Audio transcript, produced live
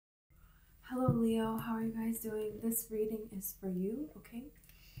Hello, Leo. How are you guys doing? This reading is for you, okay?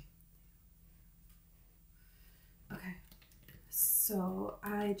 Okay. So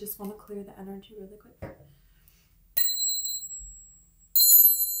I just want to clear the energy really quick.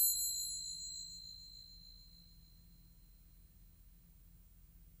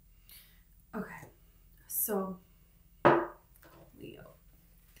 Okay. So, Leo.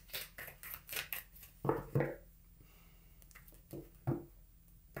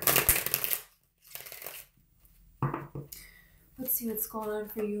 Let's see what's going on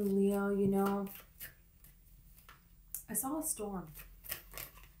for you, Leo. You know, I saw a storm.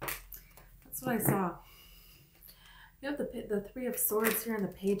 That's what I saw. You have the Three of Swords here and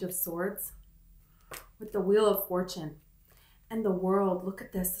the Page of Swords with the Wheel of Fortune and the World. Look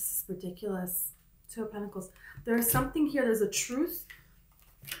at this. This is ridiculous. Two of Pentacles. There is something here. There's a truth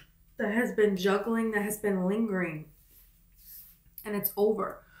that has been juggling, that has been lingering, and it's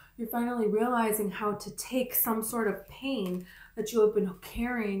over. You're finally realizing how to take some sort of pain that you have been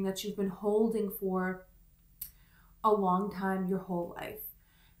carrying, that you've been holding for a long time, your whole life.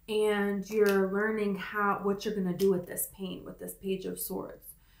 And you're learning what you're going to do with this pain, with this Page of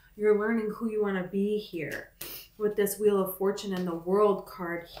Swords. You're learning who you want to be here with this Wheel of Fortune and the World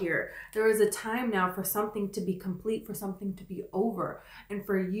card here. There is a time now for something to be complete, for something to be over, and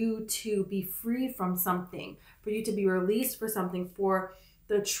for you to be free from something, for you to be released for something, for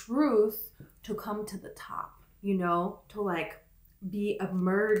the truth to come to the top, you know, to like be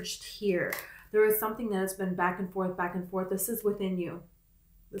emerged here. There is something that has been back and forth, back and forth. This is within you.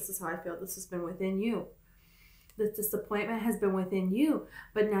 This is how I feel. This has been within you. This disappointment has been within you,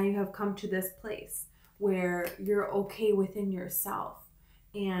 but now you have come to this place where you're okay within yourself.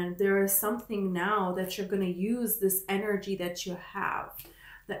 And there is something now that you're going to use this energy that you have.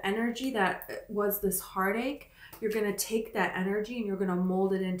 The energy that was this heartache, you're going to take that energy and you're going to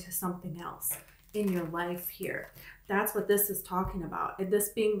mold it into something else in your life here. That's what this is talking about. And this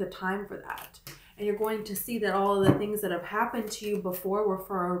being the time for that. And you're going to see that all of the things that have happened to you before were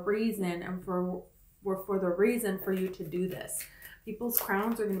for a reason, and were for the reason for you to do this. People's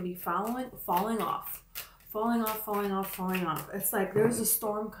crowns are going to be falling off. Falling off, falling off, falling off. It's like there's a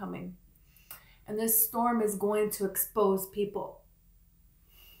storm coming. And this storm is going to expose people.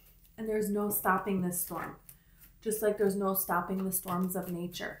 And there's no stopping this storm. Just like there's no stopping the storms of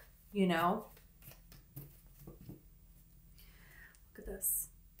nature, you know? Look at this.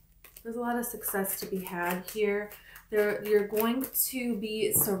 There's a lot of success to be had here. You're going to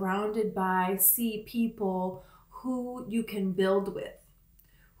be surrounded by, people who you can build with,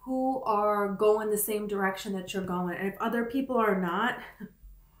 who are going the same direction that you're going. And if other people are not,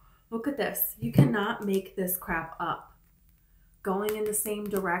 look at this. You cannot make this crap up. Going in the same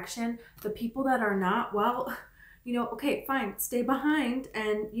direction. The people that are not, well, you know, okay, fine. Stay behind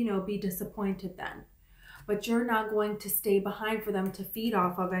and, you know, be disappointed then. But you're not going to stay behind for them to feed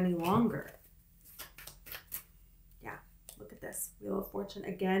off of any longer. Yeah, look at this. Wheel of Fortune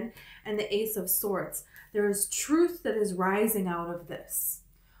again. And the Ace of Swords. There is truth that is rising out of this.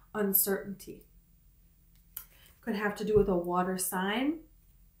 Uncertainty. Could have to do with a water sign.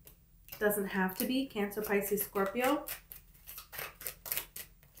 Doesn't have to be. Cancer, Pisces, Scorpio.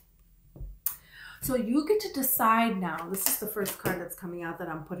 So you get to decide now. This is the first card that's coming out that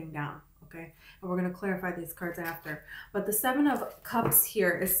I'm putting down. Okay, and we're going to clarify these cards after. But the Seven of Cups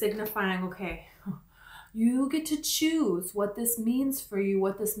here is signifying, okay, you get to choose what this means for you,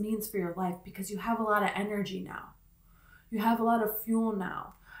 what this means for your life, because you have a lot of energy now. You have a lot of fuel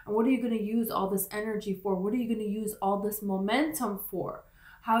now. And what are you going to use all this energy for? What are you going to use all this momentum for?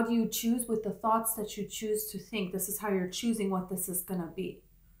 How do you choose with the thoughts that you choose to think? This is how you're choosing what this is going to be.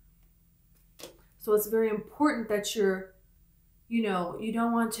 So it's very important that you're, you know, you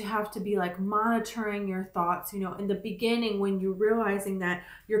don't want to have to be like monitoring your thoughts, you know, in the beginning when you're realizing that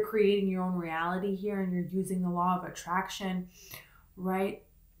you're creating your own reality here and you're using the law of attraction, right?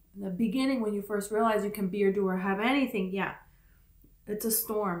 In the beginning when you first realize you can be or do or have anything, yeah, it's a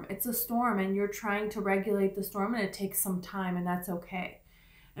storm. It's a storm and you're trying to regulate the storm and it takes some time and that's okay.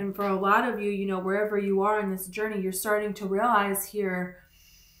 And for a lot of you, you know, wherever you are in this journey, you're starting to realize here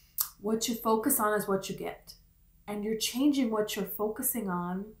what you focus on is what you get. And you're changing what you're focusing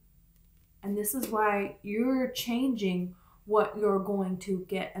on. And this is why you're changing what you're going to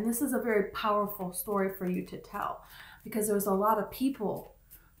get. And this is a very powerful story for you to tell. Because there's a lot of people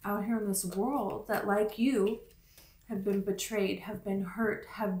out here in this world that, like you, have been betrayed, have been hurt,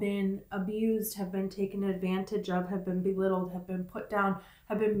 have been abused, have been taken advantage of, have been belittled, have been put down,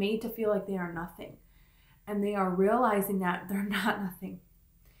 have been made to feel like they are nothing. And they are realizing that they're not nothing.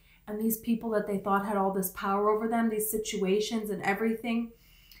 And these people that they thought had all this power over them, these situations and everything,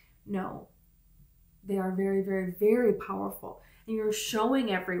 no, They are very, very, very powerful. And you're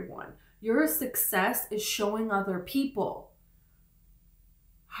showing everyone. Your success is showing other people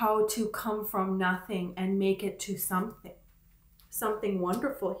how to come from nothing and make it to something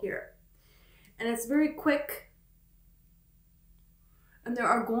wonderful here. And it's very quick. And there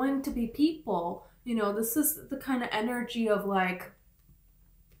are going to be people, you know, this is the kind of energy of like,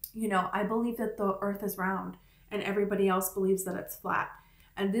 you know, I believe that the earth is round and everybody else believes that it's flat.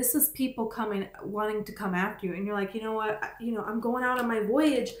 And this is people coming, wanting to come after you. And you're like, you know what, I'm going out on my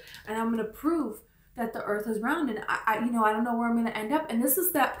voyage and I'm going to prove that the earth is round. And I don't know where I'm going to end up. And this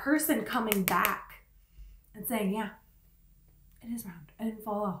is that person coming back and saying, yeah, it is round. I didn't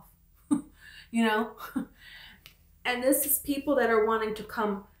fall off, you know? And this is people that are wanting to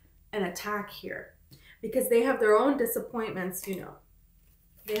come and attack here because they have their own disappointments, you know.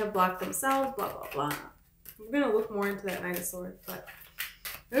 They have blocked themselves, blah, blah, blah. We're going to look more into that Knight of Swords, but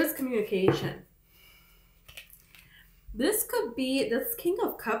there's communication. This could be this King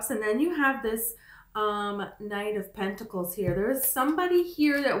of Cups, and then you have this Knight of Pentacles here. There's somebody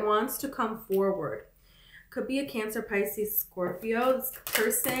here that wants to come forward. Could be a Cancer, Pisces, Scorpio. This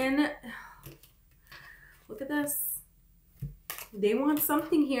person, look at this. They want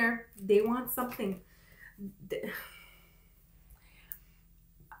something here. They want something.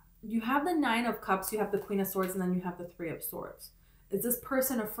 You have the Nine of Cups, you have the Queen of Swords, and then you have the Three of Swords. Is this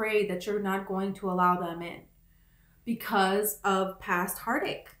person afraid that you're not going to allow them in because of past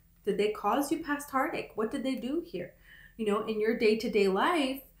heartache? Did they cause you past heartache? What did they do here? You know, in your day-to-day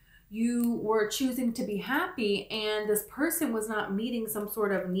life, you were choosing to be happy and this person was not meeting some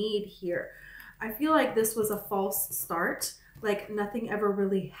sort of need here. I feel like this was a false start. Like nothing ever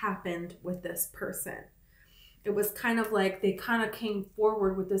really happened with this person. It was kind of like they kind of came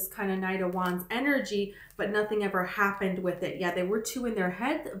forward with this kind of Knight of Wands energy, but nothing ever happened with it. Yeah, they were too in their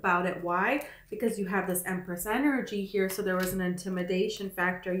head about it. Why? Because you have this Empress energy here, so there was an intimidation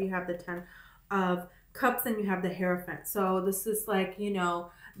factor. You have the Ten of Cups and you have the Hierophant. So this is like, you know,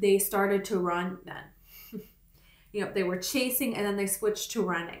 they started to run then. You know, they were chasing and then they switched to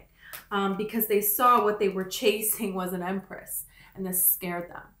running because they saw what they were chasing was an Empress and this scared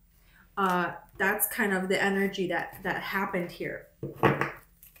them. That's kind of the energy that happened here.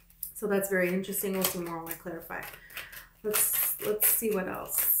 So that's very interesting. We'll see more when I clarify. Let's see what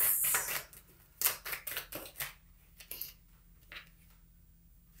else.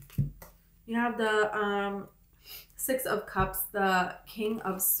 You have the Six of Cups, the King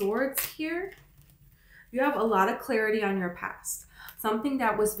of Swords here. You have a lot of clarity on your past. Something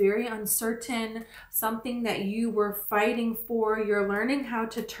that was very uncertain, something that you were fighting for. You're learning how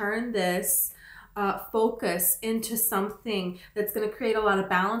to turn this focus into something that's going to create a lot of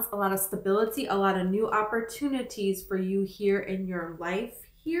balance, a lot of stability, a lot of new opportunities for you here in your life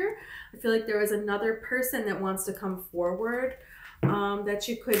here. I feel like there is another person that wants to come forward that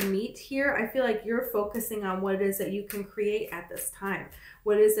you could meet here. I feel like you're focusing on what it is that you can create at this time,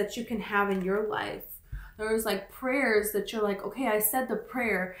 what it is that you can have in your life. There's like prayers that you're like, okay, I said the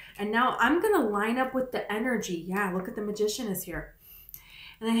prayer and now I'm going to line up with the energy. Yeah, look at the Magician is here.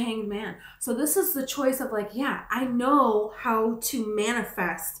 And the Hanged Man. So this is the choice of like, yeah, I know how to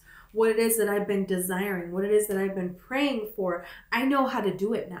manifest what it is that I've been desiring, what it is that I've been praying for. I know how to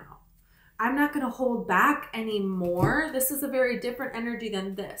do it now. I'm not going to hold back anymore. This is a very different energy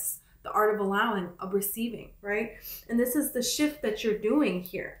than this. The art of allowing, of receiving, right? And this is the shift that you're doing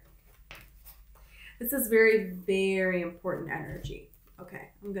here. This is very, very important energy. Okay,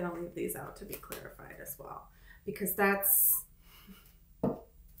 I'm going to leave these out to be clarified as well. Because that's...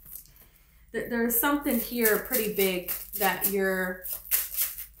 There's something here pretty big that you're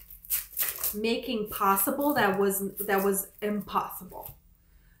making possible that was impossible.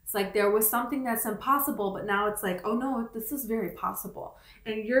 It's like there was something that's impossible, but now it's like, oh no, this is very possible.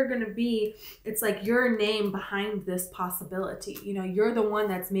 And you're going to be, it's like your name behind this possibility. You know, you're the one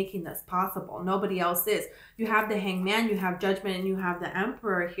that's making this possible. Nobody else is. You have the Hanged Man, you have Judgment, and you have the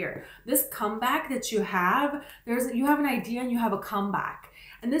Emperor here. This comeback that you have, you have an idea and you have a comeback.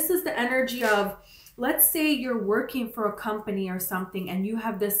 And this is the energy of, let's say you're working for a company or something and you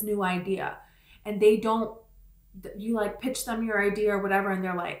have this new idea and they don't, you like pitch them your idea or whatever and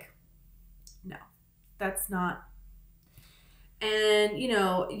they're like, no, that's not. And you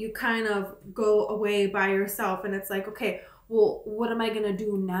know, you kind of go away by yourself and it's like, okay, well, what am I going to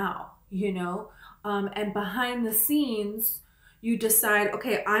do now? You know? And behind the scenes, you decide,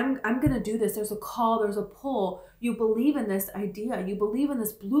 okay, I'm going to do this. There's a call, there's a pull. You believe in this idea. You believe in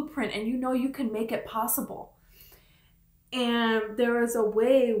this blueprint and you know you can make it possible. And there is a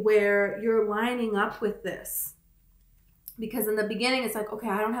way where you're lining up with this. Because in the beginning, it's like, okay,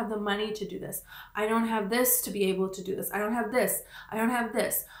 I don't have the money to do this. I don't have this to be able to do this. I don't have this. I don't have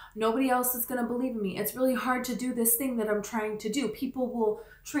this. Nobody else is going to believe in me. It's really hard to do this thing that I'm trying to do. People will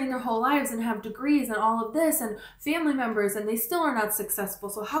train their whole lives and have degrees and all of this and family members, and they still are not successful.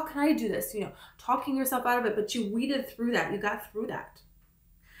 So how can I do this? You know, talking yourself out of it, but you weeded through that. You got through that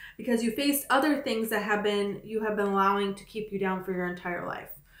because you faced other things that you have been allowing to keep you down for your entire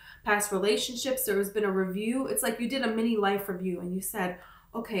life. Past relationships, there has been a review. It's like you did a mini life review and you said,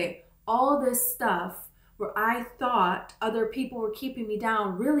 okay, all this stuff where I thought other people were keeping me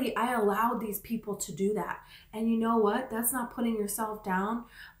down, really, I allowed these people to do that. And you know what? That's not putting yourself down.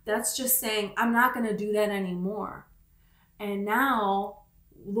 That's just saying, I'm not going to do that anymore. And now,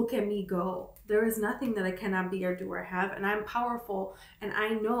 look at me go. There is nothing that I cannot be or do or have. And I'm powerful. And I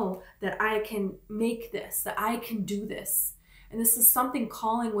know that I can make this, that I can do this. And this is something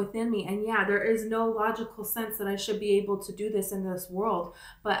calling within me. And yeah, there is no logical sense that I should be able to do this in this world.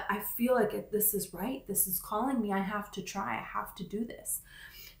 But I feel like this is right. This is calling me. I have to try. I have to do this.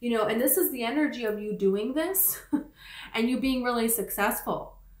 You know, and this is the energy of you doing this and you being really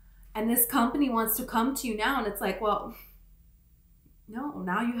successful. And this company wants to come to you now. And it's like, well, no,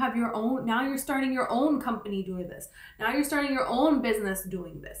 now you have your own, now you're starting your own company doing this. Now you're starting your own business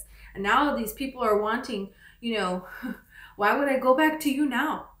doing this. And now these people are wanting, you know, why would I go back to you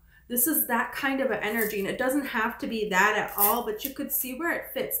now? This is that kind of an energy, and it doesn't have to be that at all, but you could see where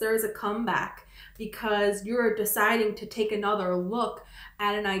it fits. There is a comeback because you're deciding to take another look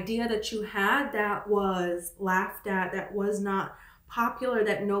at an idea that you had that was laughed at, that was not popular,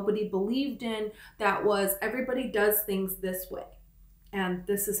 that nobody believed in, that was everybody does things this way, and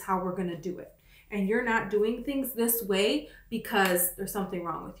this is how we're going to do it. And you're not doing things this way because there's something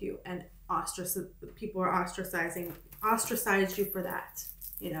wrong with you, and people are ostracized you for that,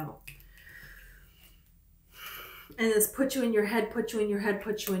 you know. And this put you in your head, put you in your head,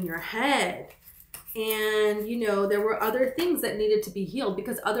 put you in your head. And, you know, there were other things that needed to be healed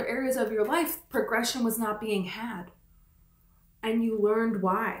because other areas of your life, progression was not being had. And you learned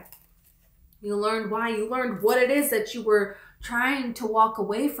why. You learned why. You learned what it is that you were trying to walk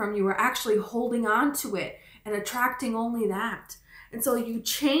away from. You were actually holding on to it and attracting only that. And so you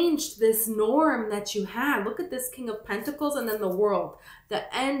changed this norm that you had. Look at this King of Pentacles and then the World.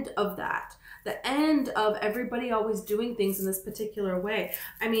 The end of that. The end of everybody always doing things in this particular way.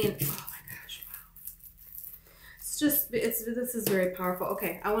 I mean, oh my gosh, wow. It's just, this is very powerful.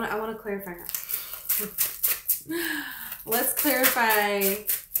 Okay, I want to clarify now. Let's clarify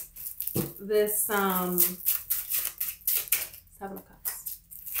this Seven of Cups.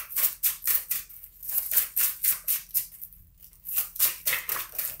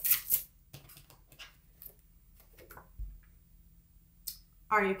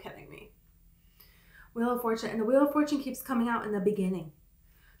 Are you kidding me? Wheel of Fortune. And the Wheel of Fortune keeps coming out in the beginning.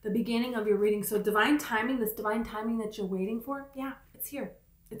 The beginning of your reading. So divine timing, this divine timing that you're waiting for, yeah, it's here.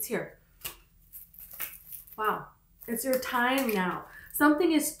 It's here. Wow. It's your time now.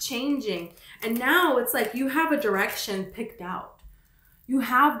 Something is changing. And now it's like you have a direction picked out. You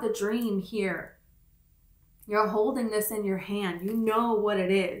have the dream here. You're holding this in your hand. You know what it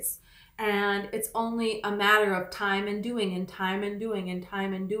is. And it's only a matter of time and doing and time and doing and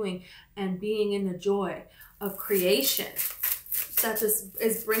time and doing and being in the joy of creation that this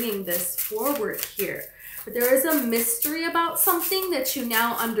is bringing this forward here. But there is a mystery about something that you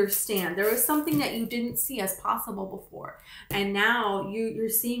now understand. There is something that you didn't see as possible before. And now you're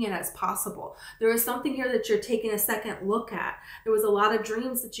seeing it as possible. There is something here that you're taking a second look at. There was a lot of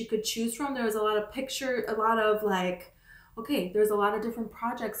dreams that you could choose from. There was a lot of picture, a lot of like, okay, there's a lot of different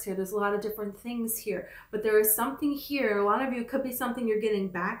projects here. There's a lot of different things here. But there is something here. A lot of you, it could be something you're getting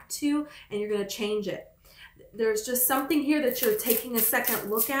back to and you're going to change it. There's just something here that you're taking a second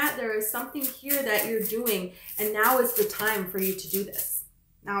look at. There is something here that you're doing. And now is the time for you to do this.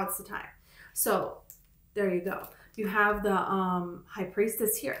 Now it's the time. So there you go. You have the High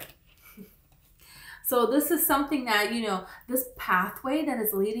Priestess here. So this is something that, you know, this pathway that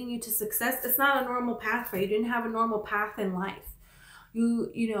is leading you to success, it's not a normal pathway. You didn't have a normal path in life.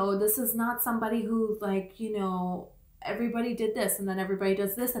 You know, this is not somebody who like, you know, everybody did this and then everybody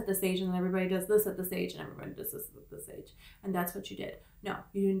does this at this age and then everybody does this at this age and everybody does this at this age. And that's what you did. No,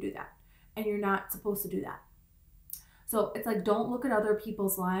 you didn't do that. And you're not supposed to do that. So it's like, don't look at other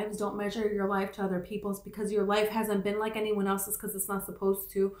people's lives. Don't measure your life to other people's because your life hasn't been like anyone else's because it's not supposed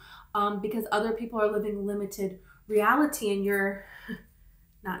to. Because other people are living limited reality and you're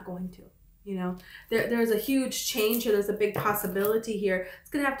not going to. You know, there's a huge change here. There's a big possibility here. It's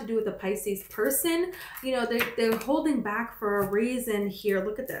going to have to do with the Pisces person. You know, they're holding back for a reason here.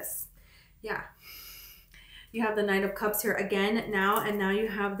 Look at this. Yeah. You have the Knight of Cups here again now, and now you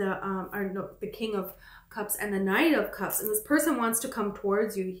have the King of Cups and the Knight of Cups. And this person wants to come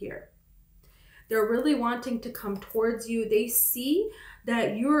towards you here. They're really wanting to come towards you. They see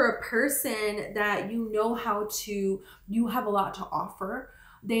that you're a person that you have a lot to offer.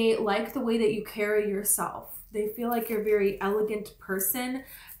 They like the way that you carry yourself. They feel like you're a very elegant person,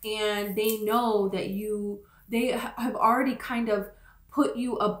 and they know that they have already kind of put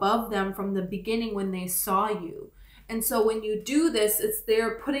you above them from the beginning when they saw you. And so when you do this,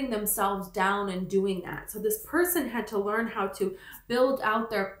 they're putting themselves down and doing that. So this person had to learn how to build up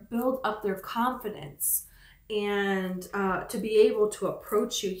their confidence and to be able to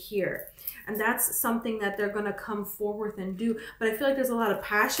approach you here. And that's something that they're going to come forward and do. But I feel like there's a lot of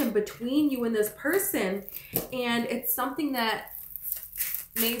passion between you and this person, and it's something that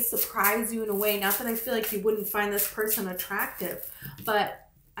may surprise you in a way. Not that I feel like you wouldn't find this person attractive, but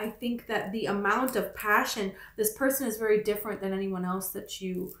I think that the amount of passion, this person is very different than anyone else that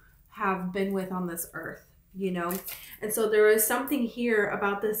you have been with on this earth, you know? And so there is something here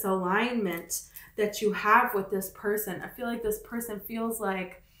about this alignment that you have with this person. I feel like this person feels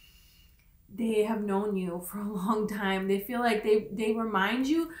like they have known you for a long time. They feel like they remind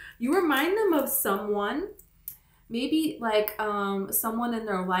you remind them of someone, maybe like someone in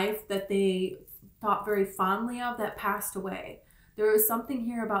their life that they thought very fondly of that passed away. There is something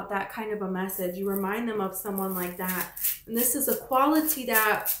here about that kind of a message. You remind them of someone like that. And this is a quality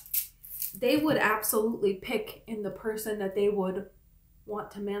that they would absolutely pick in the person that they would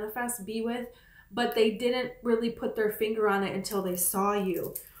want to manifest, be with, but they didn't really put their finger on it until they saw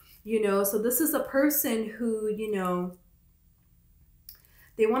you, you know? So this is a person who, you know,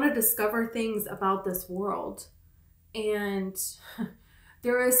 they want to discover things about this world. And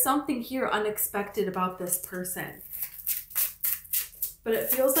there is something here unexpected about this person. But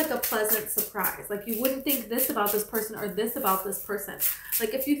it feels like a pleasant surprise. Like you wouldn't think this about this person or this about this person.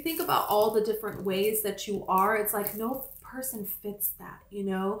 Like if you think about all the different ways that you are, it's like no person fits that, you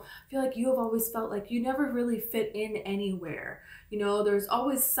know? I feel like you have always felt like you never really fit in anywhere. You know, there's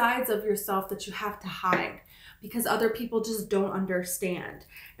always sides of yourself that you have to hide because other people just don't understand.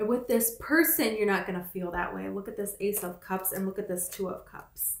 And with this person, you're not going to feel that way. Look at this Ace of Cups and look at this Two of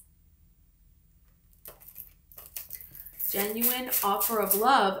Cups. Genuine offer of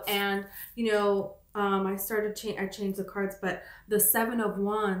love. And you know, I changed the cards, but the Seven of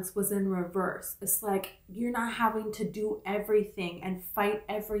Wands was in reverse. It's like you're not having to do everything and fight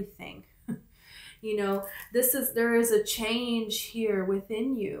everything. You know, there is a change here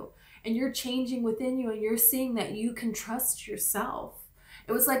within you, and you're changing within you, and you're seeing that you can trust yourself.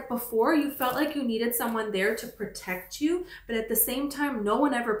 It was like before you felt like you needed someone there to protect you, but at the same time, no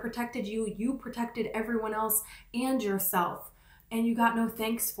one ever protected you. You protected everyone else and yourself, and you got no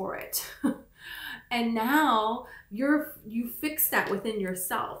thanks for it. And now you fixed that within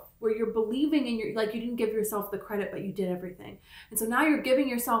yourself, where you're believing in you didn't give yourself the credit, but you did everything. And so now you're giving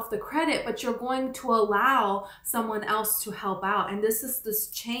yourself the credit, but you're going to allow someone else to help out. And this is this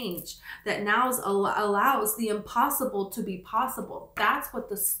change that now allows the impossible to be possible. That's what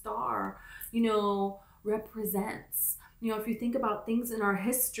the star, you know, represents. You know, if you think about things in our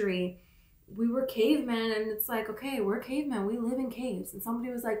history, we were cavemen, and it's like, okay, we're cavemen, we live in caves. And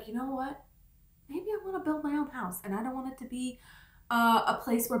somebody was like, you know what? Maybe I want to build my own house, and I don't want it to be a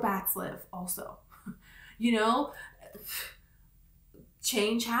place where bats live also. You know,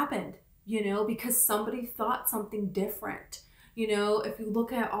 change happened, you know, because somebody thought something different. You know, if you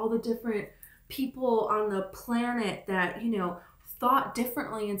look at all the different people on the planet that, you know, thought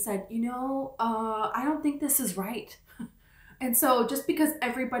differently and said, you know, I don't think this is right. And so just because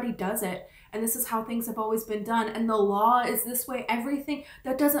everybody does it, and this is how things have always been done, and the law is this way, everything,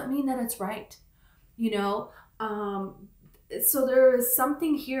 that doesn't mean that it's right. You know, so there is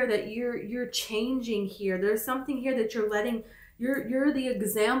something here that you're changing here. There's something here that you're the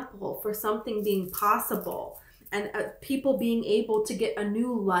example for something being possible, and people being able to get a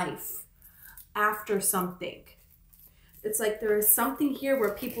new life after something. It's like there is something here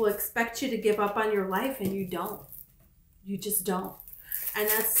where people expect you to give up on your life, and you don't. You just don't. And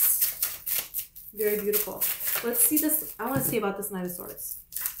that's very beautiful. Let's see this. I want to see about this Knight of Swords.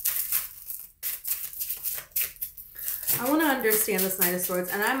 I want to understand this Knight of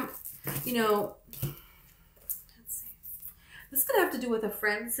Swords, and I'm, you know, let's see. This could have to do with a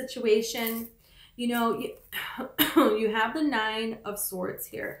friend situation. You know, you have the Nine of Swords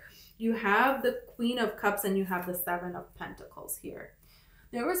here. You have the Queen of Cups, and you have the Seven of Pentacles here.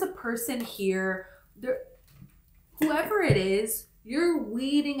 There was a person here, whoever it is, you're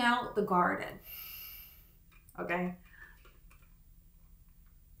weeding out the garden, okay?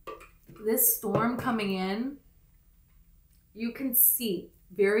 This storm coming in, You can see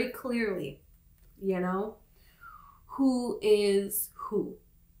very clearly, you know, who is who.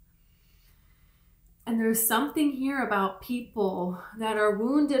 And there's something here about people that are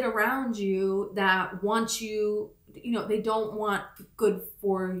wounded around you that want you, you know, they don't want good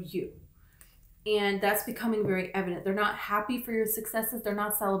for you. And that's becoming very evident. They're not happy for your successes. They're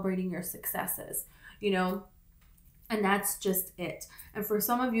not celebrating your successes, you know, and that's just it. And for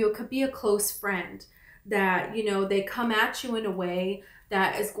some of you, it could be a close friend that, you know, they come at you in a way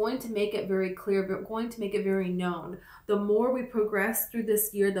that is going to make it very clear, but going to make it very known. The more we progress through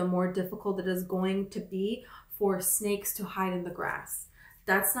this year, the more difficult it is going to be for snakes to hide in the grass.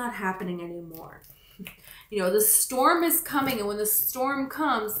 That's not happening anymore. You know, the storm is coming, and when the storm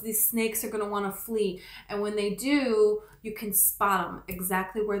comes, these snakes are going to want to flee. And when they do, you can spot them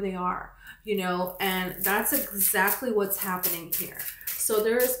exactly where they are, you know, and that's exactly what's happening here. So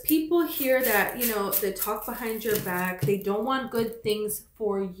there's people here that, you know, they talk behind your back. They don't want good things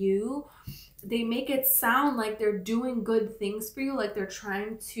for you. They make it sound like they're doing good things for you, like they're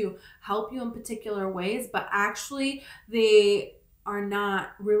trying to help you in particular ways, but actually they are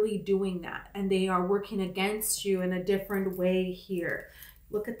not really doing that, and they are working against you in a different way here.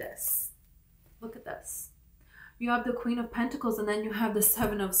 Look at this. Look at this. You have the Queen of Pentacles, and then you have the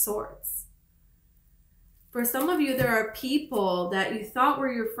Seven of Swords. For some of you, there are people that you thought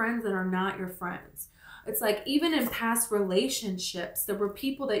were your friends that are not your friends. It's like even in past relationships, there were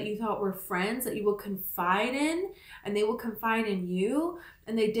people that you thought were friends that you would confide in, and they would confide in you,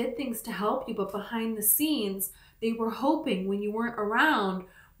 and they did things to help you, but behind the scenes, they were hoping when you weren't around.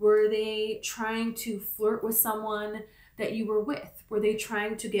 Were they trying to flirt with someone that you were with? Were they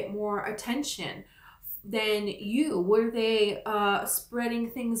trying to get more attention than you? Were they spreading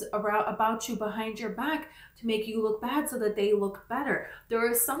things about you behind your back to make you look bad so that they look better? There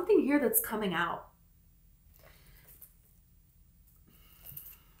is something here that's coming out.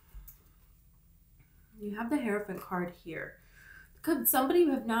 You have the Hierophant card here. Could somebody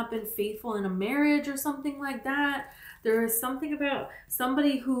have not been faithful in a marriage or something like that? There is something about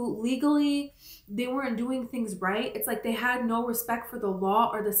somebody who legally, they weren't doing things right. It's like they had no respect for the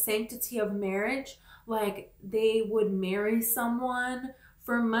law or the sanctity of marriage. Like they would marry someone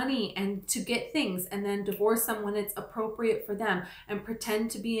for money and to get things, and then divorce them when it's appropriate for them, and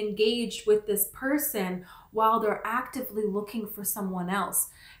pretend to be engaged with this person while they're actively looking for someone else,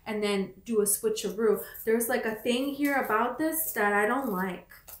 and then do a switcheroo. There's like a thing here about this that I don't like.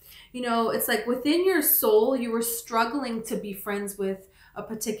 You know, it's like within your soul, you were struggling to be friends with a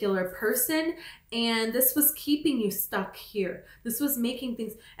particular person, and this was keeping you stuck here. This was making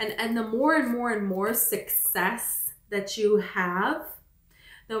things, and the more and more and more success that you have,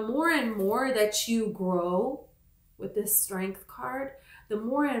 the more and more that you grow with this Strength card, the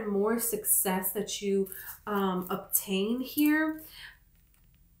more and more success that you obtain here,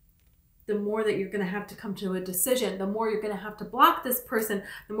 the more that you're going to have to come to a decision, the more you're going to have to block this person,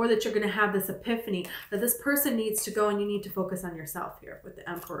 the more that you're going to have this epiphany that this person needs to go, and you need to focus on yourself here with the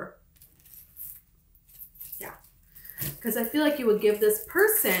Emperor. Yeah. Because I feel like you would give this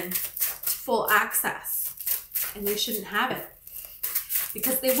person full access, and they shouldn't have it.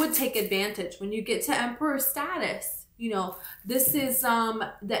 Because they would take advantage. When you get to Emperor status, you know, this is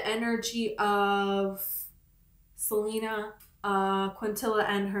the energy of Selena Quintilla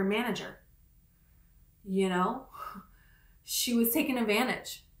and her manager. You know, she was taking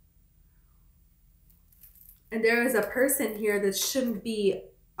advantage. And there is a person here that shouldn't be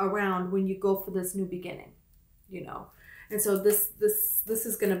around when you go for this new beginning, you know. And so this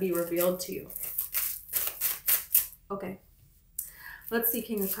is going to be revealed to you. Okay. Let's see,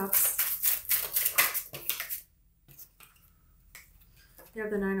 King of Cups. You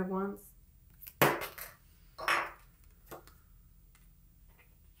have the Nine of Wands.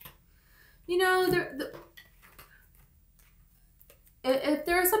 You know, if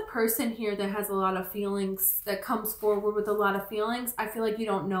there's a person here that has a lot of feelings, that comes forward with a lot of feelings, I feel like you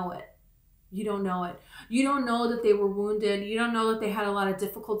don't know it. You don't know it. You don't know that they were wounded. You don't know that they had a lot of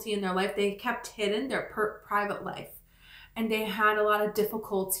difficulty in their life. They kept hidden their private life. And they had a lot of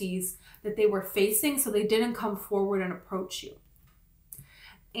difficulties that they were facing, so they didn't come forward and approach you.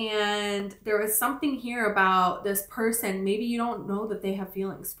 And there is something here about this person. Maybe you don't know that they have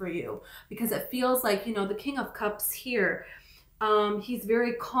feelings for you, because it feels like, you know, the King of Cups here, he's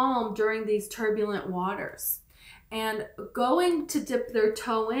very calm during these turbulent waters and going to dip their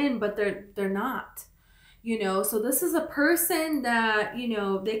toe in, but they're not, you know. So this is a person that, you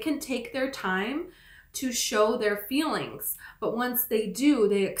know, they can take their time to show their feelings. But once they do,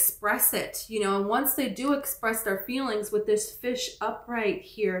 they express it, you know, and once they do express their feelings with this fish upright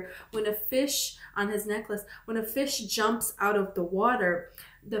here, when a fish on his necklace, when a fish jumps out of the water,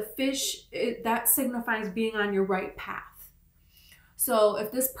 the fish, that signifies being on your right path. So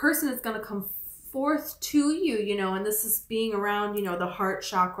if this person is going to come forth to you, you know, and this is being around, you know, the heart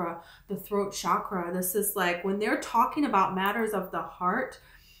chakra, the throat chakra, this is like when they're talking about matters of the heart,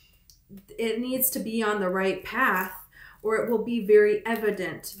 it needs to be on the right path, or it will be very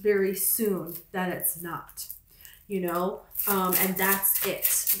evident very soon that it's not, you know, and that's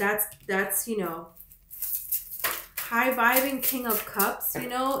it. That's, you know, high vibing King of Cups, you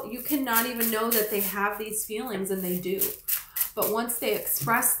know, you cannot even know that they have these feelings, and they do. But once they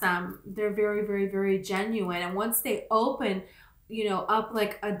express them, they're very, very, very genuine. And once they open, you know, up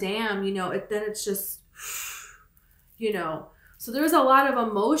like a dam, you know, then it's just, you know. So there's a lot of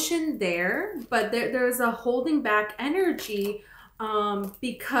emotion there, but there's a holding back energy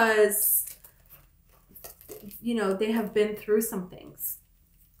because, you know, they have been through some things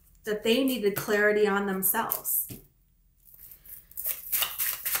that they needed clarity on themselves.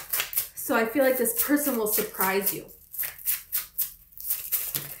 So I feel like this person will surprise you.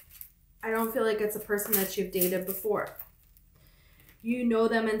 I don't feel like it's a person that you've dated before. You know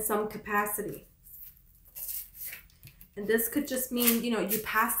them in some capacity. And this could just mean, you know, you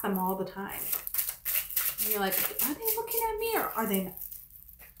pass them all the time. And you're like, are they looking at me, or are they not?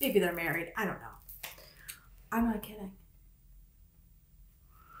 Maybe they're married. I don't know. I'm not kidding.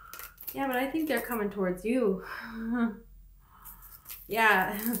 Yeah, but I think they're coming towards you.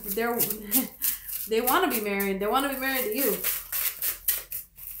 Yeah, they want to be married. They want to be married to you.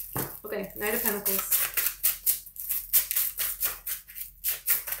 Okay, Knight of Pentacles.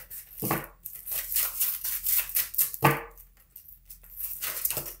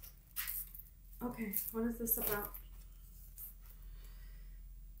 Okay, what is this about?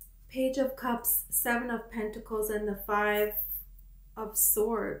 Page of Cups, Seven of Pentacles, and the Five of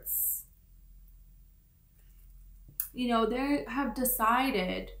Swords. You know, they have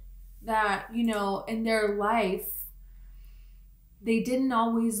decided that, you know, in their life, they didn't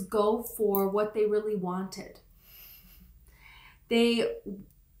always go for what they really wanted. They,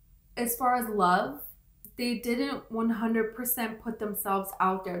 as far as love, they didn't 100% put themselves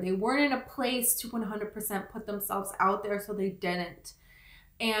out there. They weren't in a place to 100% put themselves out there, so they didn't.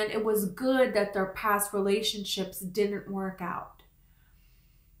 And it was good that their past relationships didn't work out.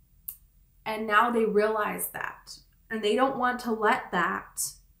 And now they realize that. And they don't want to let that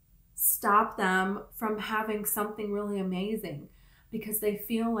stop them from having something really amazing, because they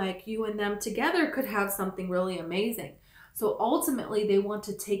feel like you and them together could have something really amazing. So ultimately, they want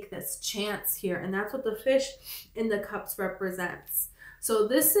to take this chance here. And that's what the fish in the cups represents. So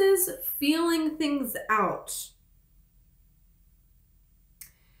this is feeling things out.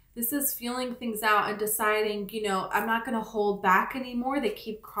 This is feeling things out and deciding, you know, I'm not going to hold back anymore. They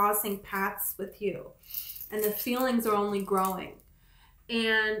keep crossing paths with you. And the feelings are only growing.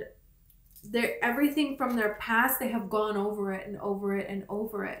 And everything from their past, they have gone over it and over it and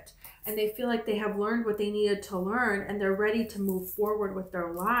over it. And they feel like they have learned what they needed to learn, and they're ready to move forward with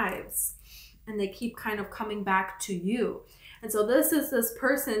their lives. And they keep kind of coming back to you. And so this is this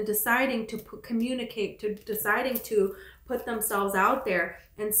person deciding to communicate, deciding to put themselves out there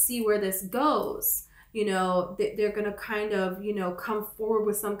and see where this goes. You know, they're going to kind of, you know, come forward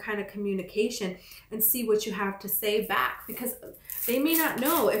with some kind of communication and see what you have to say back, because they may not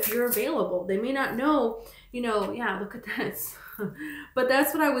know if you're available. They may not know, you know, yeah, look at this. But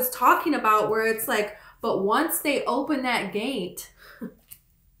that's what I was talking about, where it's like, but once they open that gate,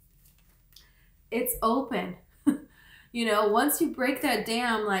 it's open. You know, once you break that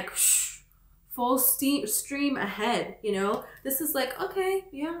dam, like full stream ahead, you know, this is like, okay,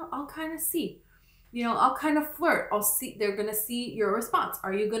 yeah, I'll kind of see. You know, I'll kind of flirt. I'll see, they're going to see your response.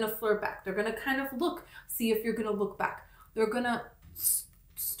 Are you going to flirt back? They're going to kind of look, see if you're going to look back. They're going to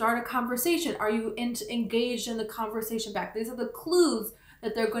start a conversation. Are you engaged in the conversation back? These are the clues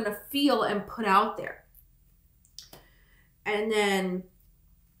that they're going to feel and put out there. And then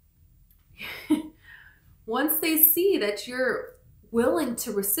once they see that you're willing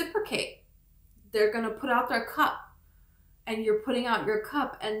to reciprocate, they're going to put out their cup. And you're putting out your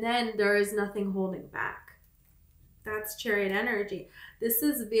cup, and then there is nothing holding back. That's Chariot energy. This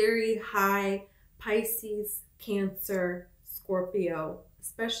is very high Pisces, Cancer, Scorpio,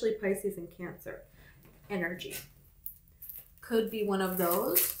 especially Pisces and Cancer energy. Could be one of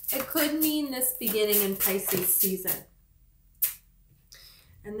those. It could mean this beginning in Pisces season.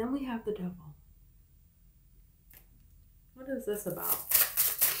 And then we have the Devil. What is this about?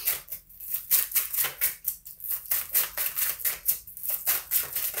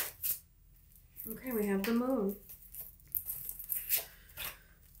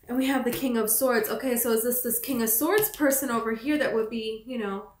 we have the King of Swords. Okay, so is this King of Swords person over here that would be, you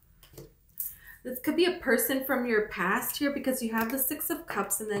know, this could be a person from your past here, because you have the Six of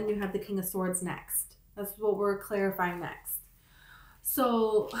Cups and then you have the King of Swords next. That's what we're clarifying next.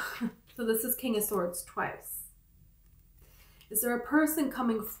 So this is King of Swords twice. Is there a person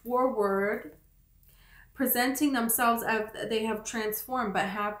coming forward, presenting themselves as they have transformed, but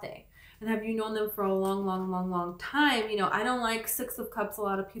have they? And have you known them for a long, long, long, long time? You know, I don't like Six of Cups. A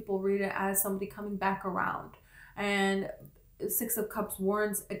lot of people read it as somebody coming back around. And Six of Cups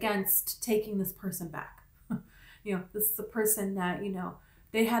warns against taking this person back. You know, this is a person that, you know,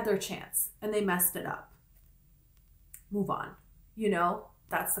 they had their chance and they messed it up. Move on. You know,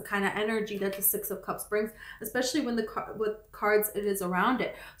 that's the kind of energy that the Six of Cups brings, especially when with cards it is around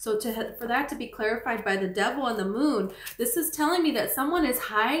it. So for that to be clarified by the Devil and the Moon, this is telling me that someone is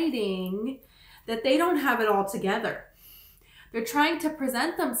hiding, that they don't have it all together. They're trying to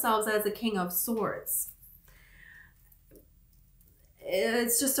present themselves as a King of Swords.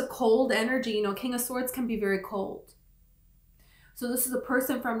 It's just a cold energy. You know, King of Swords can be very cold. So this is a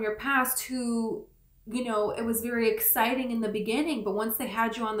person from your past who, you know, it was very exciting in the beginning, but once they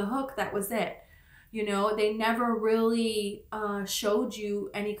had you on the hook, that was it. You know, they never really showed you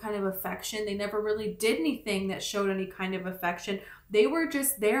any kind of affection. They never really did anything that showed any kind of affection. They were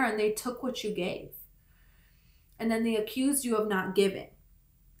just there and they took what you gave. And then they accused you of not giving.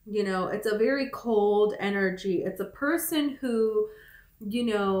 You know, it's a very cold energy. It's a person who, you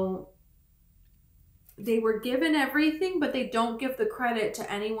know, they were given everything, but they don't give the credit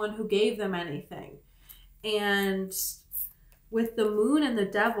to anyone who gave them anything. And with the Moon and the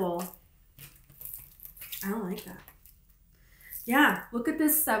Devil, I don't like that. Yeah, look at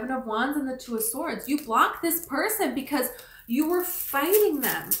this Seven of Wands and the Two of Swords. You blocked this person because you were fighting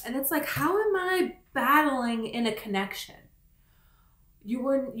them. And it's like, how am I battling in a connection?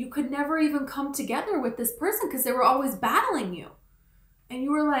 You could never even come together with this person because they were always battling you. And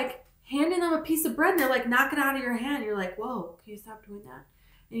you were like handing them a piece of bread and they're like, knock it out of your hand. You're like, whoa, can you stop doing that?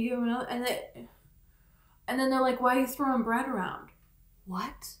 And you give them another, and then they're like, why are you throwing bread around?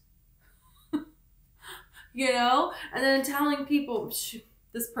 What? You know? And then telling people,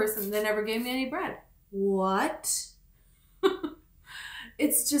 this person, they never gave me any bread. What?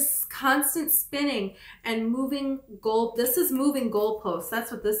 It's just constant spinning and moving this is moving goalposts.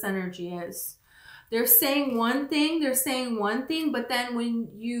 That's what this energy is. They're saying one thing, but then when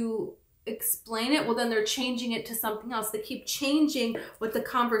you explain it, well, then they're changing it to something else. They keep changing what the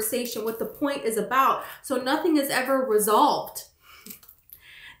conversation, what the point is about. So nothing is ever resolved.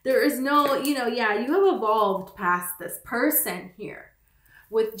 There is no, you know, yeah, you have evolved past this person here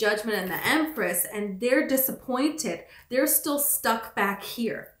with Judgment and the Empress, and they're disappointed. They're still stuck back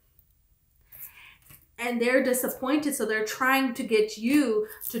here. And they're disappointed, so they're trying to get you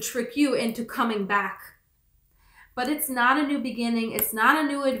to trick you into coming back. But it's not a new beginning. It's not a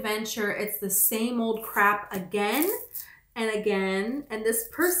new adventure. It's the same old crap again and again. And this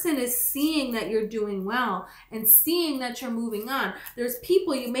person is seeing that you're doing well and seeing that you're moving on. There's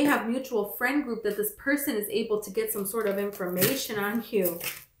people, you may have mutual friend group that this person is able to get some sort of information on you.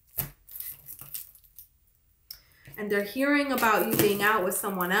 And they're hearing about you being out with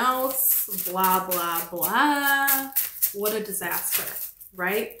someone else, blah, blah, blah. What a disaster,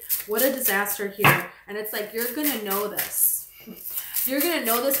 right? What a disaster here. And it's like, you're going to know this. You're going to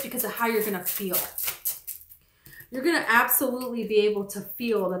know this because of how you're going to feel. You're going to absolutely be able to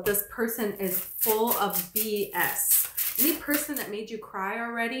feel that this person is full of BS. Any person that made you cry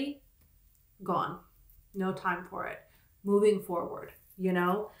already, gone. No time for it. Moving forward, you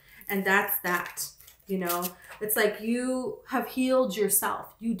know? And that's that. You know, it's like you have healed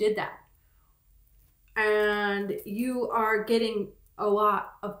yourself. You did that. And you are getting a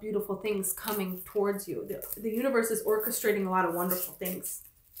lot of beautiful things coming towards you. The universe is orchestrating a lot of wonderful things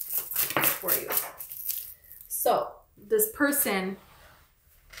for you. So this person,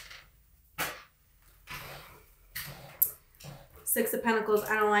 Six of Pentacles,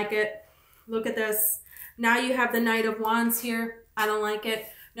 I don't like it. Look at this. Now you have the Knight of Wands here. I don't like it.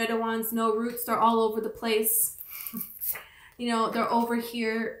 Knight of Wands, no roots. They're all over the place. You know, they're over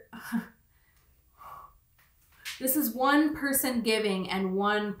here. This is one person giving and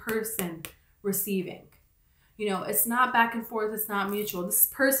one person receiving. You know, it's not back and forth. It's not mutual. This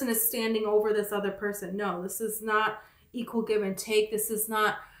person is standing over this other person. No, this is not equal give and take. This is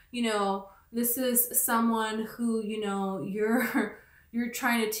not, you know, this is someone who, you know, you're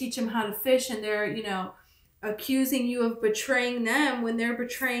trying to teach them how to fish and they're, you know, accusing you of betraying them when they're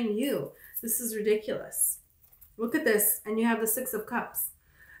betraying you. This is ridiculous. Look at this. And you have the Six of Cups.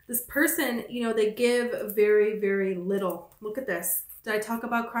 This person, you know, they give very, very little. Look at this. Did I talk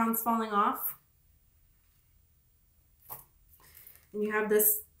about crowns falling off? And you have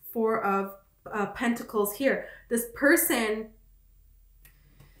this Four of Pentacles here. This person,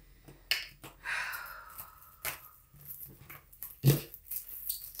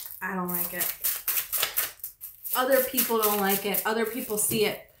 I don't like it. Other people don't like it. Other people see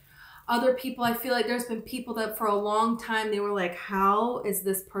it. Other people, I feel like there's been people that for a long time, they were like, how is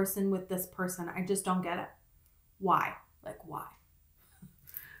this person with this person? I just don't get it. Why? Like, why?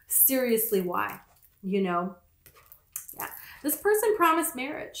 Seriously, why? You know? Yeah. This person promised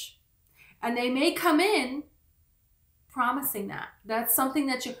marriage. And they may come in promising that. That's something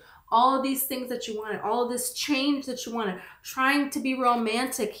that you, all of these things that you wanted, all of this change that you wanted, trying to be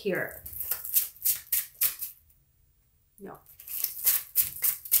romantic here. No.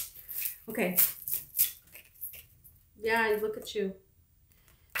 Okay. Yeah, look at you.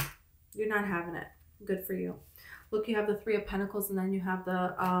 You're not having it. Good for you. Look, you have the Three of Pentacles and then you have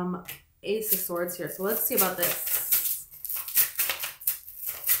the Ace of Swords here. So let's see about this.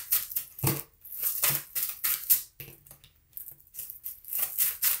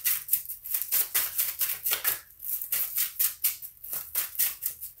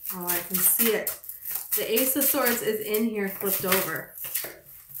 Oh, I can see it. The Ace of Swords is in here flipped over.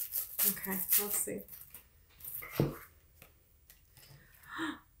 Okay, let's see.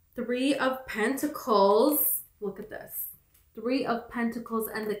 Three of Pentacles. Look at this. Three of Pentacles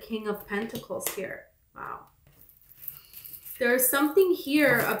and the King of Pentacles here. Wow. There's something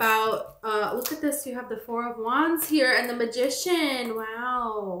here about, look at this. You have the Four of Wands here and the Magician.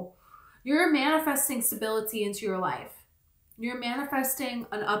 Wow. You're manifesting stability into your life. You're manifesting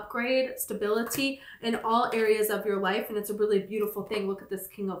an upgrade, stability in all areas of your life. And it's a really beautiful thing. Look at this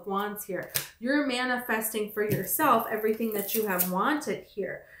King of Wands here. You're manifesting for yourself everything that you have wanted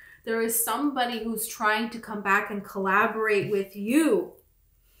here. There is somebody who's trying to come back and collaborate with you.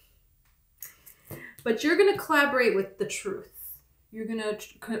 But you're going to collaborate with the truth. You're going to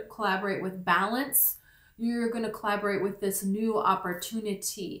collaborate with balance. You're going to collaborate with this new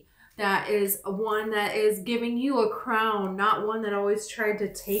opportunity. That is one that is giving you a crown, not one that always tried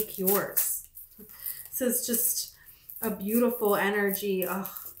to take yours. So it's just a beautiful energy.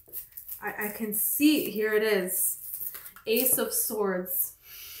 Oh, I can see, here it is. Ace of Swords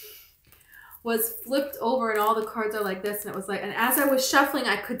was flipped over and all the cards are like this. And it was like, and as I was shuffling,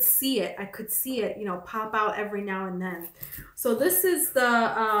 I could see it. I could see it, you know, pop out every now and then. So this is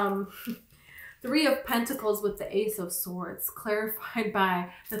the Three of Pentacles with the Ace of Swords, clarified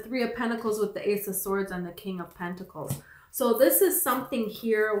by the Three of Pentacles with the Ace of Swords and the King of Pentacles. So this is something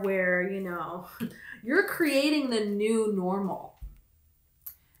here where, you know, you're creating the new normal.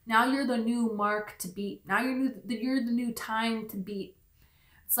 Now you're the new mark to beat. Now you're the new time to beat.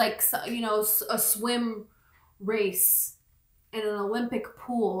 It's like, you know, a swim race in an Olympic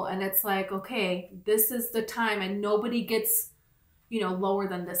pool. And it's like, okay, this is the time and nobody gets, you know, lower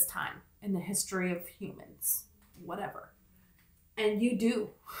than this time in the history of humans, whatever. And you do.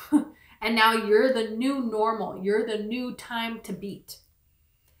 And now you're the new normal. You're the new time to beat.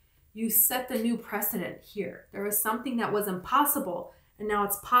 You set the new precedent here. There was something that was impossible and now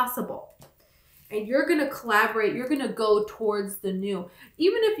it's possible. And you're going to collaborate. You're going to go towards the new.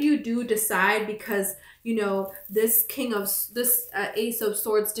 Even if you do decide because, you know, this Ace of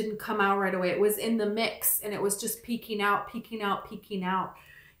Swords didn't come out right away. It was in the mix and it was just peeking out, peeking out, peeking out.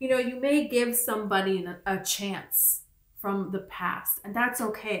 You know, you may give somebody a chance from the past, and that's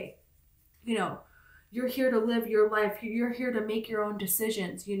okay. You know, you're here to live your life. You're here to make your own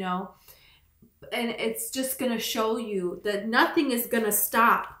decisions, you know, and it's just going to show you that nothing is going to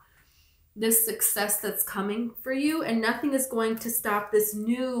stop this success that's coming for you, and nothing is going to stop this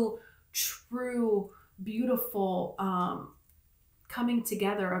new, true, beautiful coming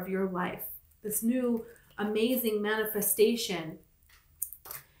together of your life, this new, amazing manifestation.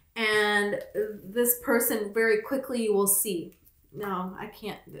 And this person, very quickly you will see, no, I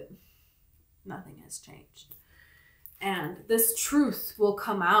can't, nothing has changed. And this truth will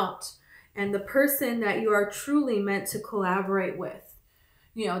come out. And the person that you are truly meant to collaborate with,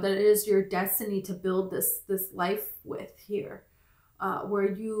 you know, that it is your destiny to build this life with here.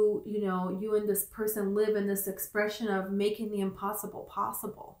 Where you know, you and this person live in this expression of making the impossible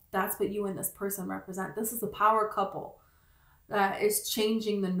possible. That's what you and this person represent. This is a power couple. That is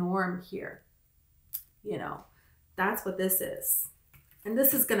changing the norm here. You know, that's what this is. And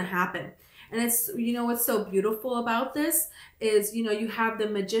this is going to happen. And it's, you know, what's so beautiful about this is, you know, you have the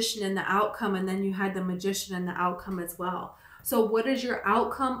Magician and the outcome, and then you had the Magician and the outcome as well. So what is your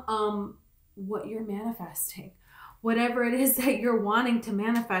outcome? What you're manifesting. Whatever it is that you're wanting to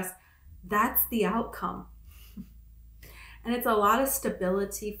manifest, that's the outcome. And it's a lot of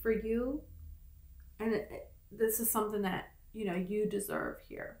stability for you. And this is something that, you know, you deserve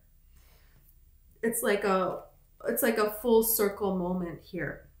here. It's like a full circle moment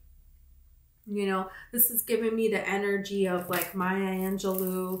here. You know, this is giving me the energy of like Maya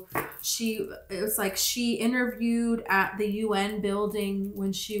Angelou. It was like she interviewed at the UN building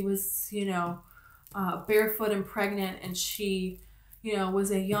when she was, you know, barefoot and pregnant, and she, you know,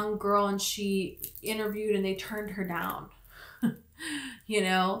 was a young girl, and she interviewed and they turned her down, you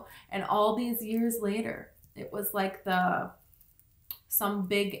know, and all these years later, it was like some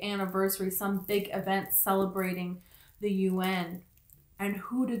big anniversary, some big event celebrating the UN. And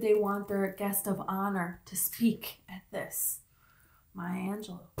who did they want their guest of honor to speak at this? Maya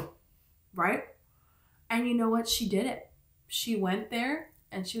Angelou, right? And you know what? She did it. She went there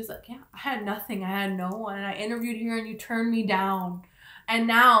and she was like, yeah, I had nothing. I had no one. And I interviewed here and you turned me down. And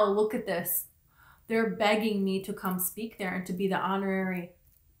now look at this. They're begging me to come speak there and to be the honorary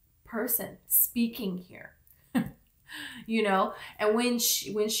person speaking here. You know, and when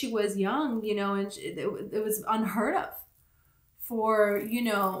she was young, you know, and it was unheard of for, you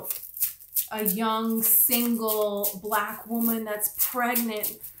know, a young single Black woman that's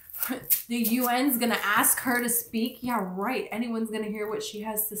pregnant. The UN's gonna ask her to speak. Yeah, right. Anyone's gonna hear what she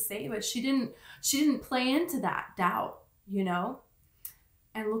has to say, but she didn't play into that doubt, you know.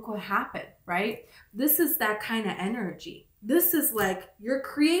 And look what happened, right? This is that kind of energy. This is like you're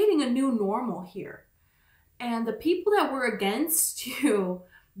creating a new normal here. And the people that were against you,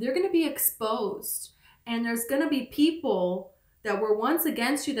 they're going to be exposed. And there's going to be people that were once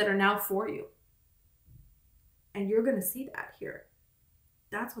against you that are now for you. And you're going to see that here.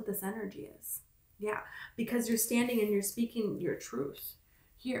 That's what this energy is. Yeah, because you're standing and you're speaking your truth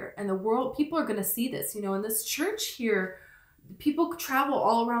here. And the world, people are going to see this. You know, in this church here, people travel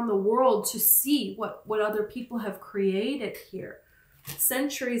all around the world to see what other people have created here.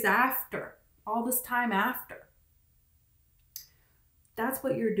 Centuries after. All this time after. That's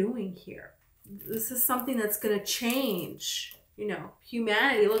what you're doing here. This is something that's going to change, you know,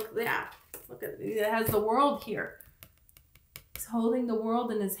 humanity. Look, yeah, look at it. It has the world here. He's holding the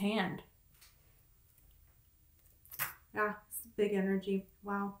world in his hand. Yeah, it's big energy.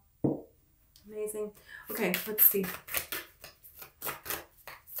 Wow. Amazing. Okay, let's see.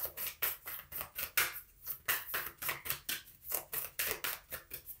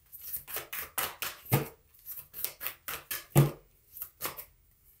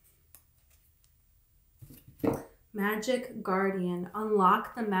 Magic Guardian.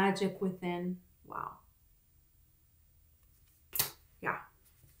 Unlock the magic within. Wow. Yeah.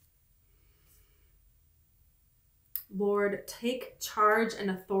 Lord, take charge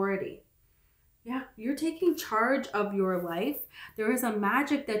and authority. Yeah, you're taking charge of your life. There is a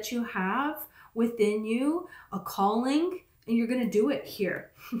magic that you have within you, a calling, and you're going to do it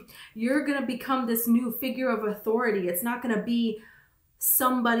here. You're going to become this new figure of authority. It's not going to be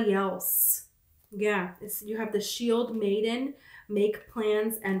somebody else. Yeah, you have the Shield Maiden, make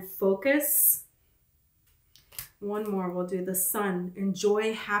plans and focus. One more, we'll do the Sun,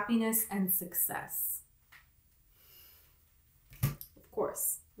 enjoy happiness and success. Of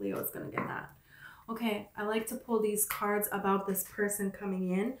course, Leo is going to get that. Okay, I like to pull these cards about this person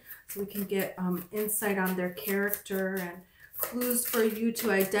coming in so we can get insight on their character and clues for you to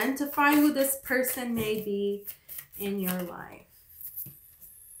identify who this person may be in your life.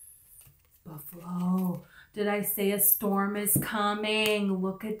 Buffalo. Did I say a storm is coming?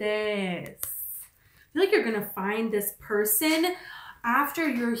 Look at this. I feel like you're going to find this person after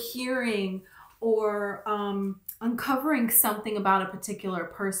you're hearing or uncovering something about a particular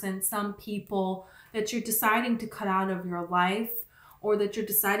person, some people that you're deciding to cut out of your life or that you're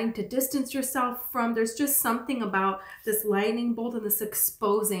deciding to distance yourself from. There's just something about this lightning bolt and this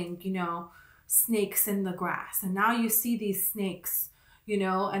exposing, you know, snakes in the grass. And now you see these snakes. You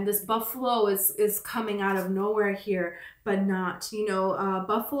know, and this buffalo is coming out of nowhere here, but not, you know,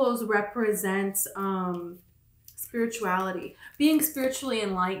 buffaloes represent spirituality, being spiritually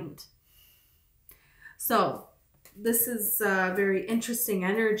enlightened. So this is a very interesting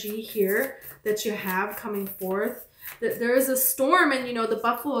energy here that you have coming forth. That there is a storm, and, you know, the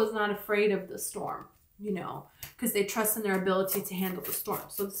buffalo is not afraid of the storm, you know, because they trust in their ability to handle the storm.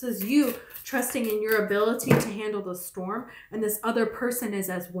 So this is you trusting in your ability to handle the storm, and this other person is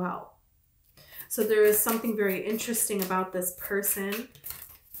as well. So there is something very interesting about this person.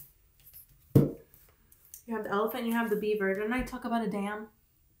 You have the elephant, you have the beaver. Didn't I talk about a dam?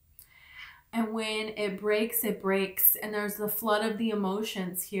 And when it breaks, and there's the flood of the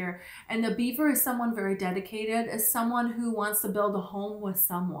emotions here. And the beaver is someone very dedicated, is someone who wants to build a home with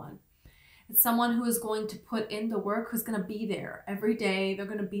someone. It's someone who is going to put in the work, who's going to be there every day. They're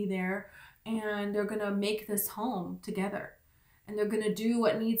going to be there, and they're going to make this home together. And they're going to do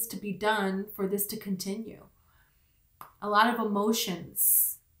what needs to be done for this to continue. A lot of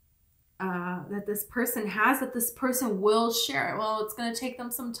emotions that this person has, that this person will share. Well, it's going to take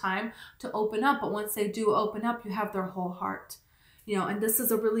them some time to open up, but once they do open up, you have their whole heart. You know, and this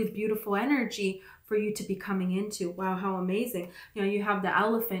is a really beautiful energy for you to be coming into. Wow, how amazing. You know, you have the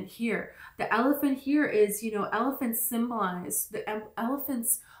elephant here. The elephant here is, you know, elephants symbolize, the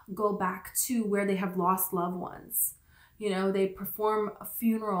elephants go back to where they have lost loved ones. You know, they perform a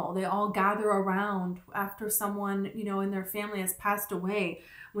funeral. They all gather around after someone, you know, in their family has passed away.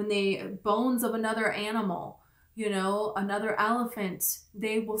 When they, bones of another animal, you know, another elephant,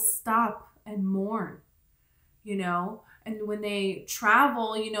 they will stop and mourn, you know. And when they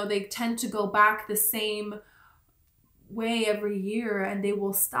travel, you know, they tend to go back the same way every year, and they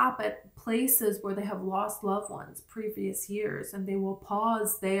will stop at places where they have lost loved ones previous years, and they will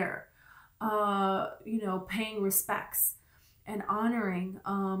pause there, you know, paying respects and honoring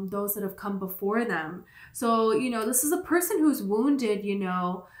those that have come before them. So, you know, this is a person who's wounded, you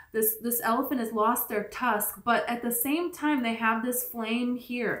know. This elephant has lost their tusk, but at the same time, they have this flame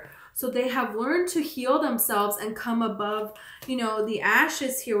here. So they have learned to heal themselves and come above, you know, the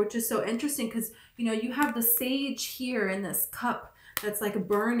ashes here, which is so interesting because, you know, you have the sage here in this cup that's like a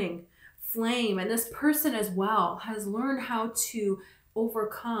burning flame. And this person as well has learned how to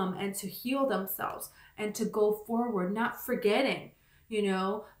overcome and to heal themselves and to go forward, not forgetting, you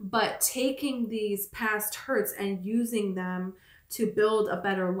know, but taking these past hurts and using them to build a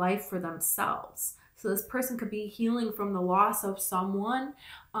better life for themselves. So this person could be healing from the loss of someone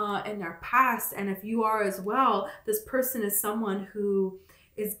in their past. And if you are as well, this person is someone who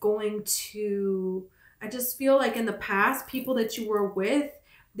is going to, I just feel like in the past, people that you were with,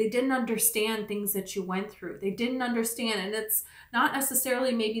 they didn't understand things that you went through. They didn't understand. And it's not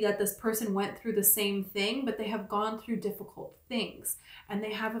necessarily maybe that this person went through the same thing, but they have gone through difficult things. And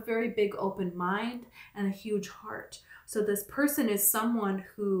they have a very big open mind and a huge heart. So this person is someone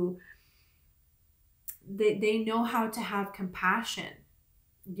who they know how to have compassion,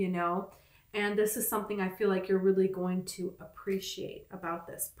 you know, and this is something I feel like you're really going to appreciate about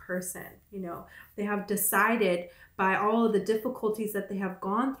this person. You know, they have decided by all of the difficulties that they have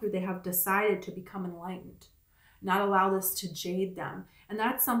gone through, they have decided to become enlightened, not allow this to jade them. And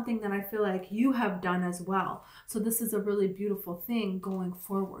that's something that I feel like you have done as well. So this is a really beautiful thing going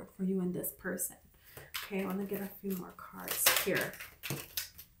forward for you and this person. Okay, I want to get a few more cards here.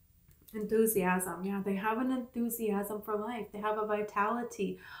 Enthusiasm. Yeah, they have an enthusiasm for life. They have a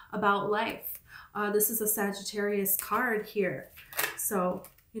vitality about life. This is a Sagittarius card here. So,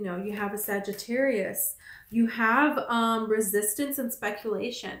 you know, you have a Sagittarius. You have resistance and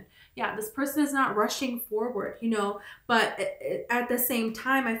speculation. Yeah, this person is not rushing forward, you know, but at the same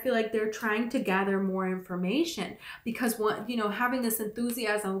time, I feel like they're trying to gather more information because, you know, having this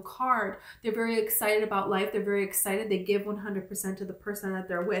enthusiasm card, they're very excited about life. They're very excited. They give 100% to the person that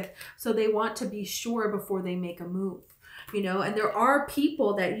they're with. So they want to be sure before they make a move, you know, and there are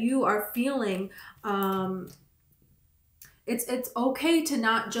people that you are feeling, it's okay to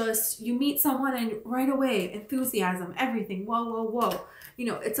not just, you meet someone and right away, enthusiasm, everything, whoa, whoa, whoa. You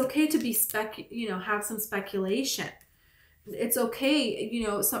know, it's okay to be have some speculation. It's okay, you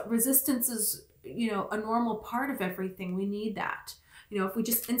know, so resistance is, you know, a normal part of everything. We need that. You know, if we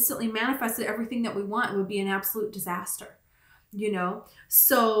just instantly manifested everything that we want, it would be an absolute disaster, you know?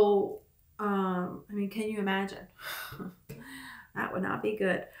 So, I mean, can you imagine? That would not be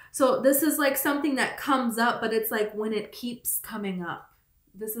good. So this is like something that comes up, but it's like when it keeps coming up.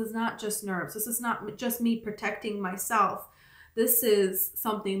 This is not just nerves. This is not just me protecting myself. This is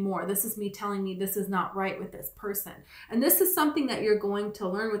something more. This is me telling me this is not right with this person. And this is something that you're going to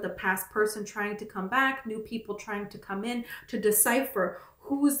learn with the past person trying to come back, new people trying to come in to decipher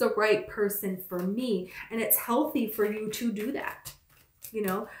who's the right person for me. And it's healthy for you to do that. You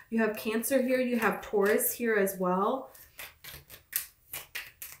know, you have Cancer here. You have Taurus here as well.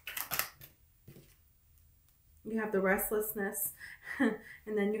 You have the restlessness, and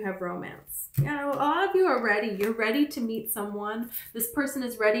then you have romance. Yeah, a lot of you are ready. You're ready to meet someone. This person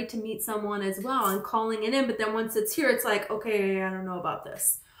is ready to meet someone as well and calling it in. But then once it's here, it's like, okay, I don't know about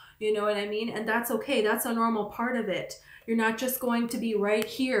this. You know what I mean? And that's okay. That's a normal part of it. You're not just going to be right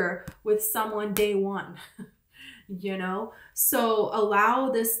here with someone day one, you know? So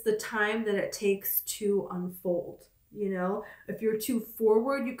allow this the time that it takes to unfold, you know? If you're too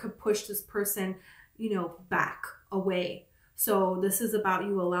forward, you could push this person, you know, back away. So this is about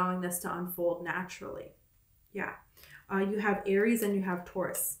you allowing this to unfold naturally. Yeah. You have Aries and you have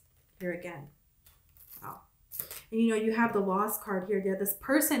Taurus. here again. Wow. And you know, you have the loss card here. Yeah, this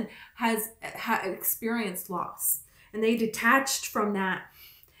person has experienced loss, and they detached from that.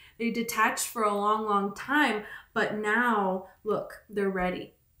 They detached for a long, long time, but now, look, they're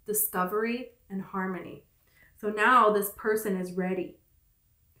ready. Discovery and harmony. So now this person is ready,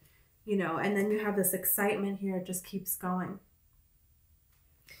 you know, and then you have this excitement here. It just keeps going.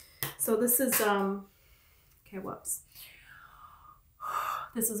 So this is, okay, whoops.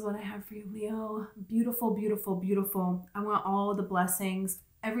 This is what I have for you, Leo. Beautiful, beautiful, beautiful. I want all the blessings,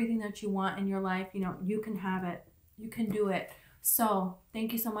 everything that you want in your life. You know, you can have it. You can do it. So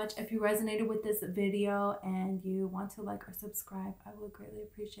thank you so much. If you resonated with this video and you want to like or subscribe, I would greatly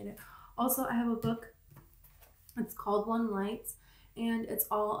appreciate it. Also, I have a book. It's called One Light, and it's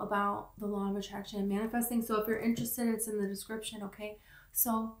all about the law of attraction and manifesting. So if you're interested, it's in the description, okay?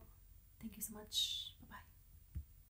 So thank you so much.